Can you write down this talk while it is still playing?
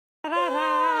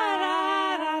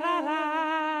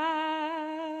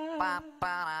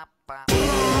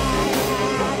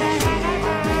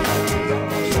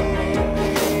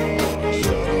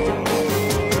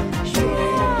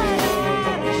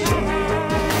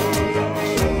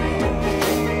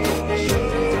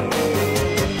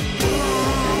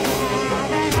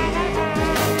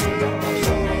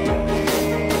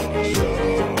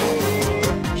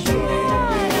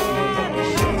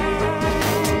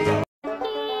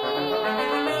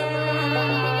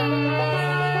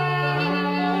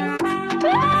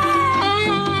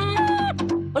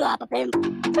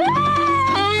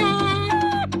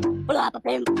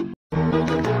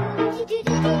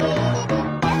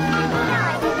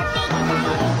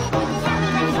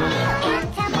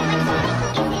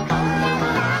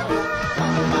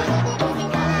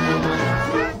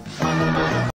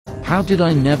How did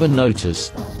I never notice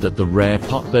that the rare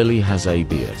potbelly has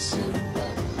ABS?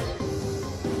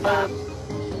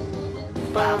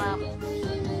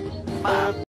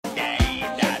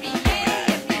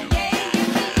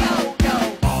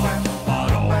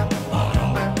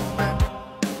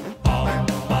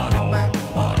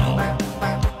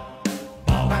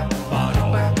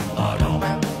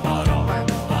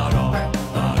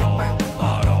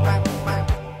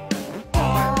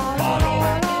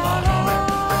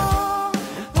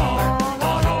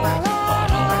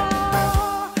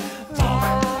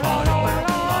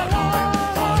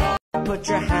 Put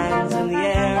your hands in the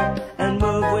air and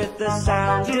move with the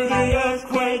sound to the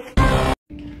earthquake.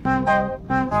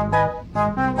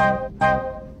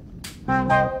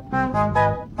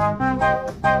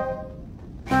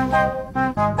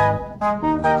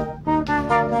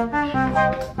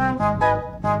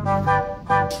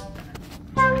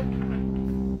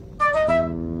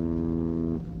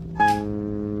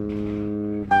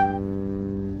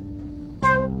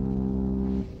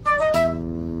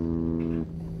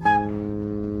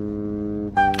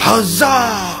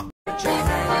 Huzzah! Put your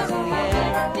hands in the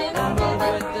air and move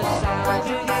with the sound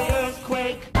to the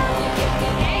earthquake.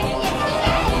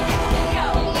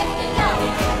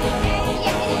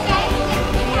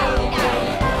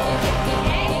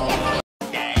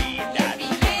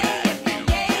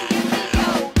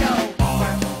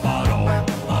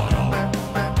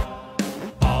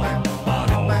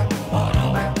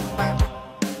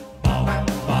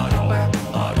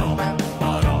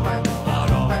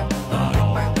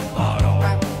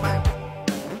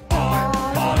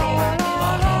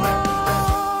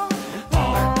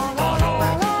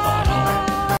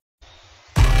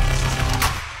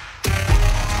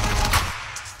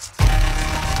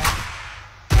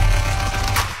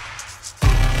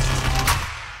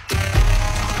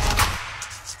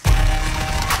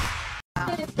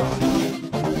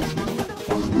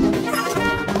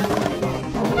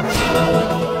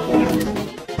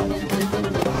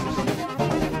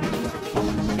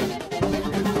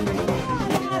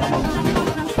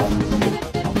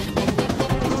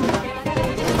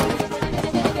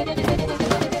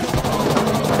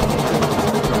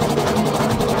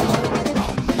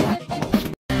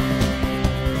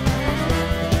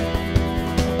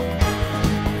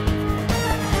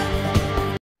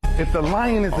 If the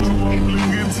lion is a Put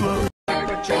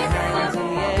your hands in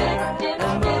the air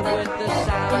and move with the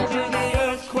sound to the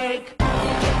earthquake.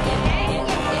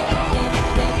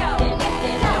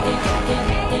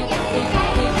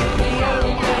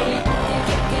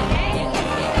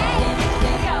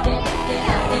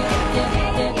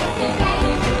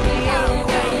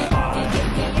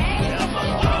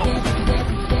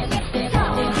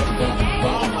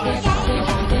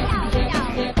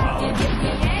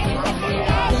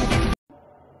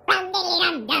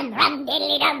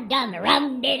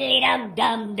 Rum diddly dum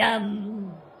dum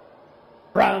dum.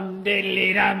 Rum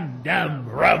diddly dum dum.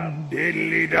 Rum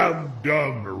diddly dum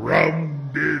dum. Rum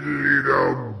diddly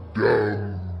dum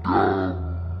dum dum.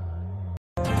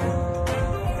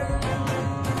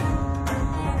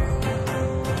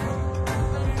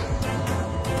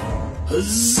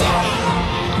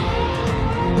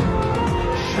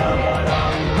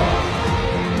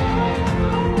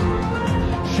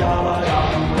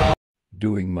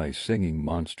 Doing my singing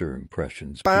monster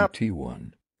impressions,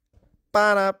 PT1.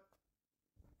 Bop,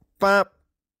 bop,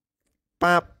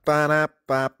 bop, bop,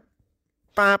 bop,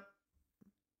 bop,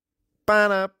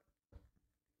 bop,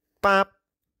 bop,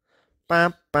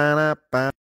 bop, bop,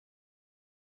 bop.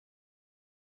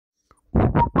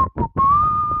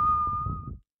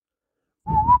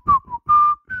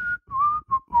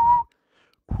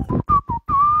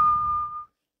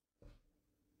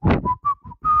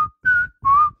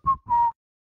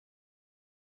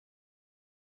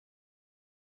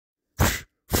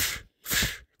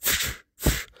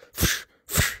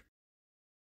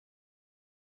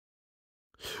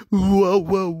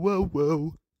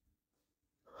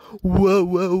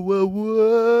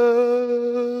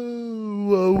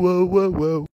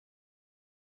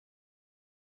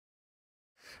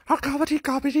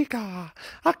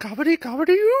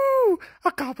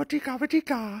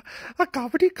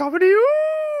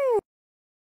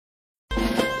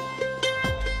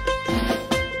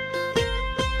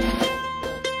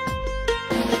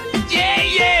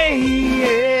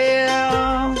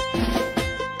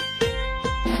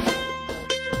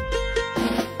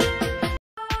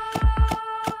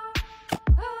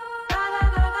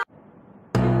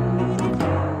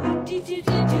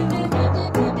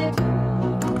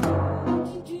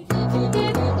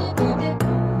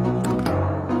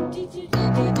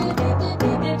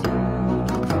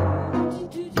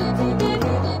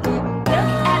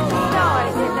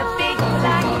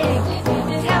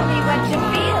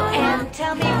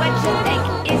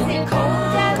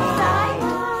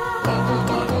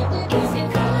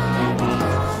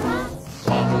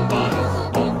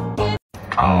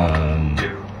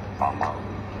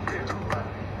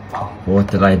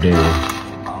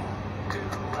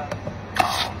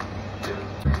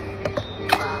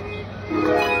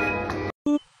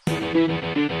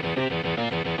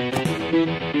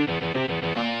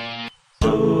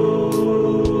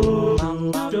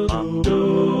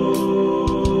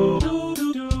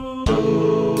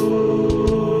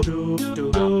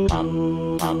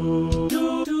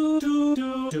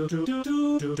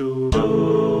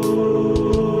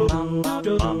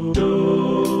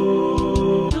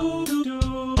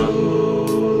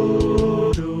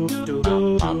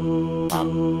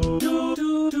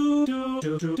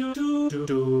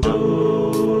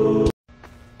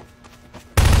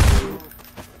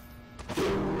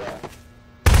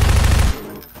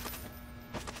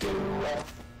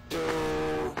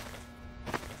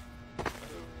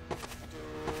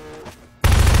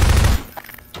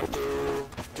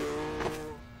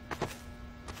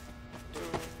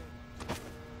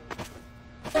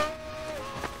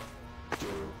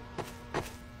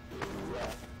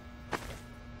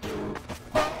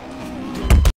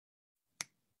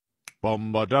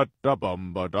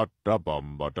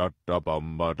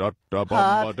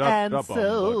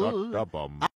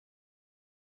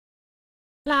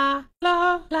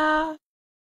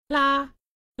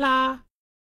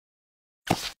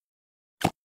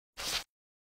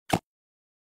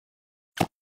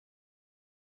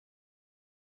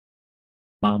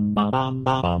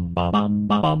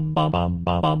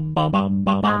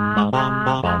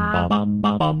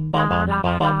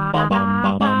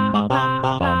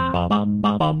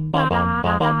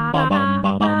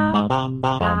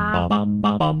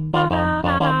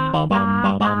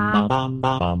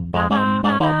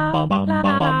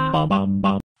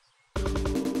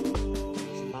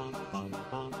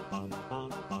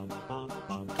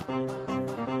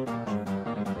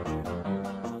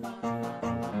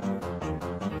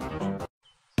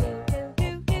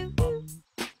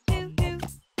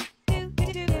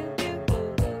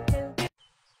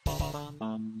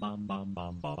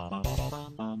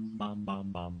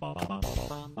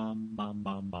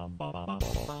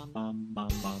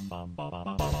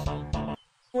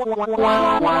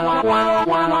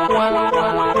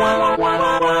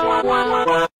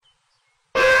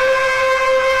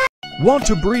 Want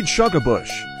to breed sugarbush?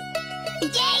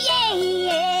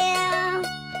 Yeah.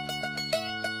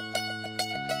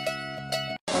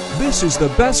 This is the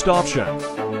best option.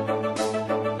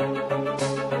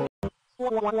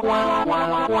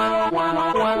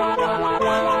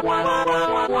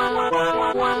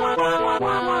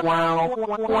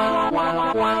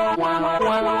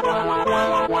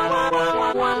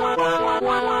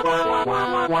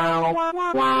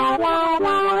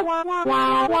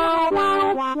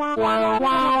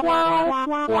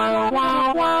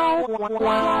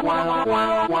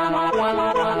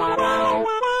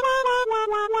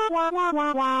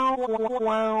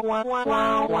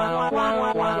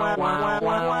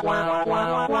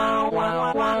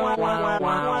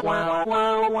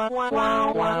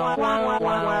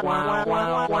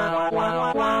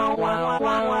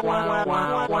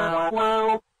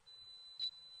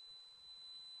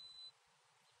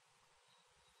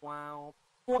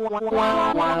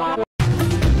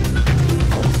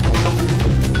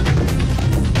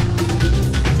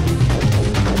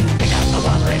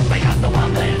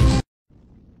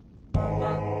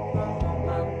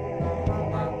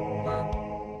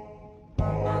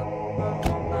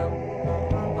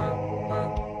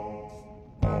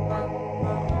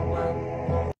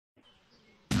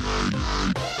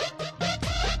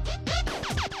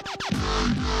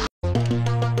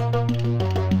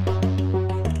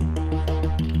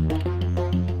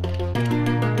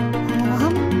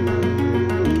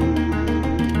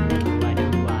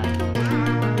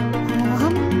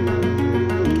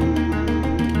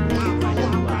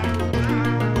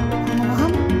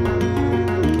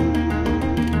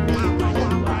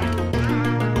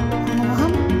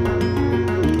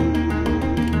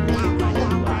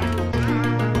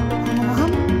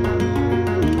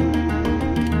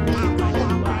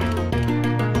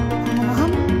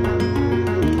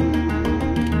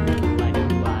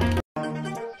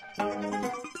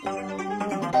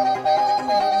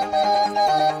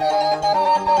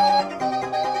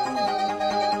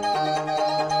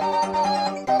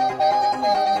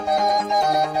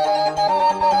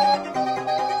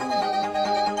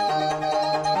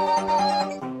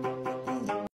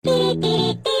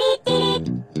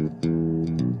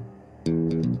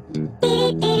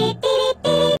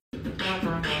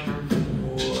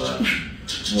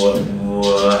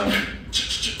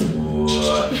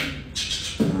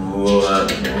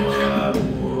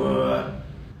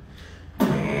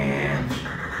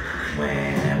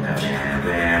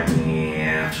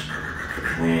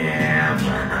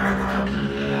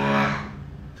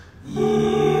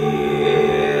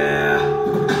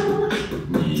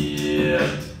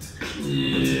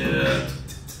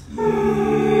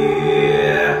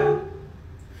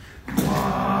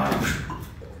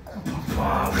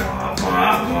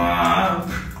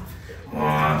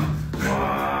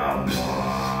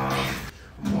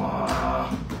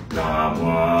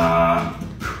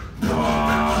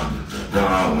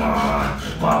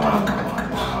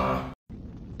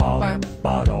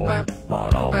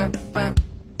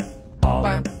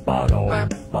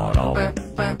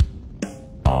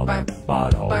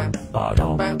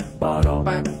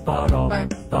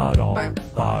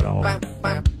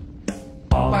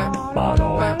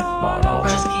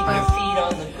 Just keep your feet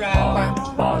on the ground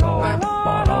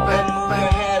and move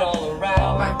your head all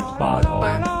around. And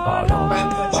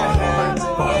put your hands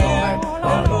in the air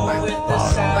and move with the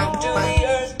sound to the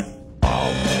earth.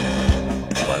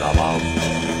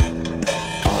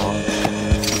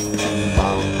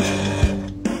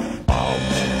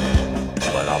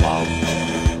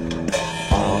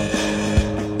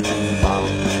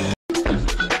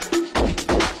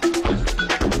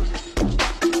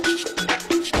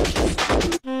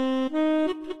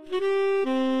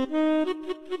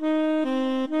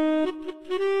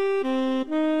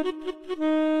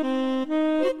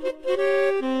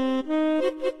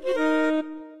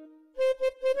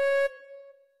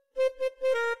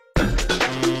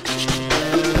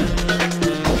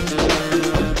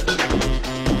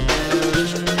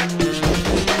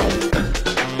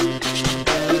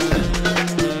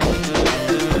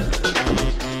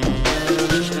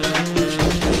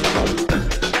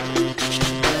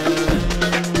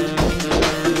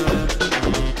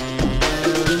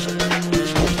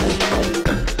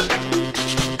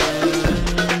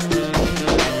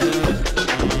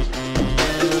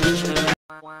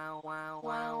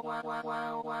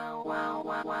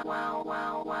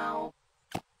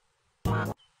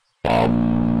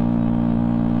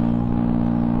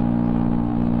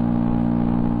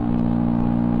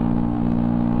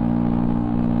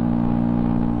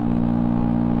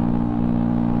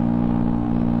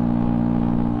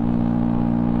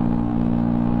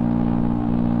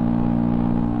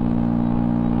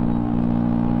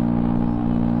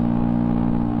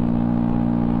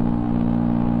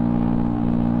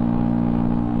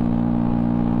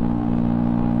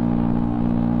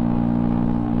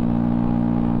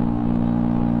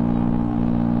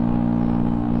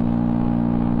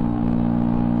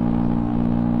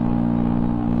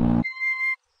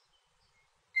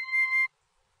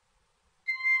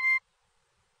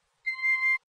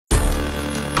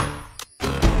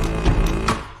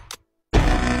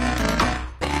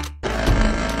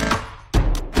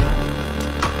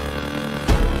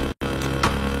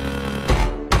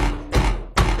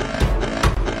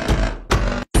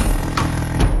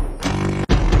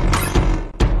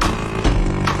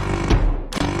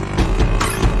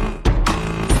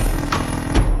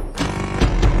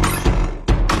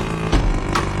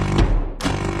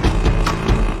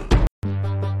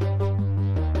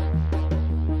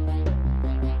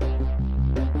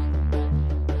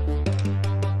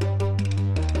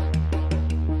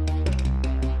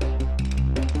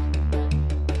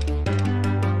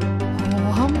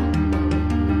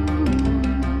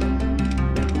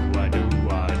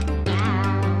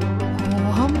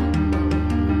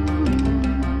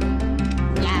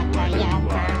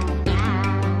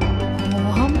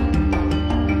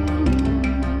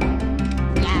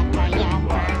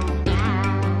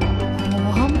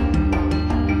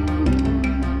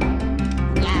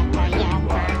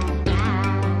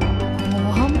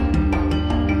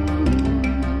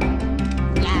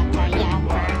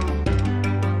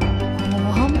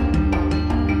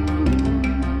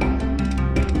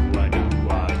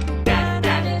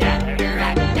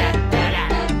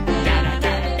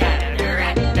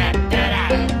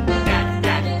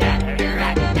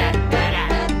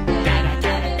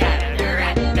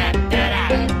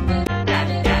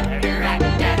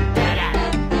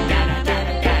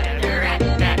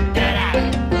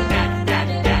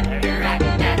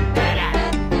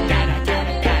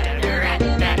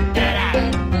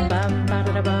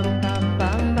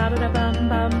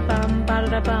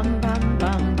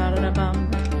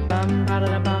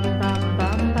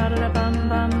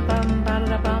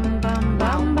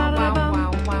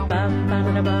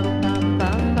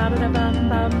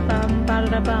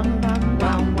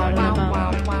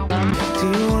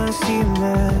 keep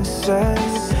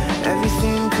myself.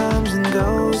 Everything comes and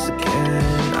goes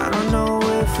again. I don't know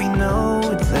if we know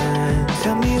it then.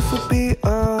 Tell me if we'll be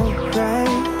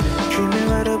alright. Dreaming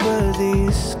right above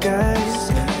these skies,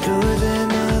 bluer than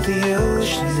all the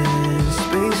ocean, and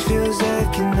space feels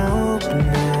like an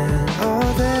opening. All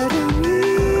that I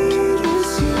need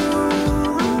is you.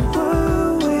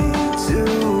 What we do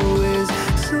is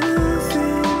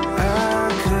something I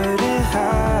couldn't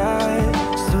hide.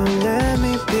 So let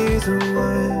me be the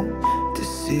one to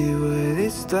see what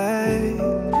it's like.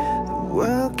 The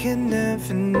world can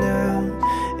never know,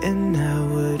 and I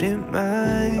wouldn't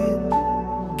mind.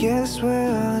 Guess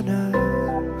we're on a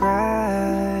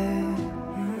ride,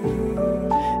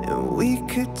 and we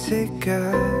could take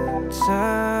our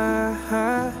time.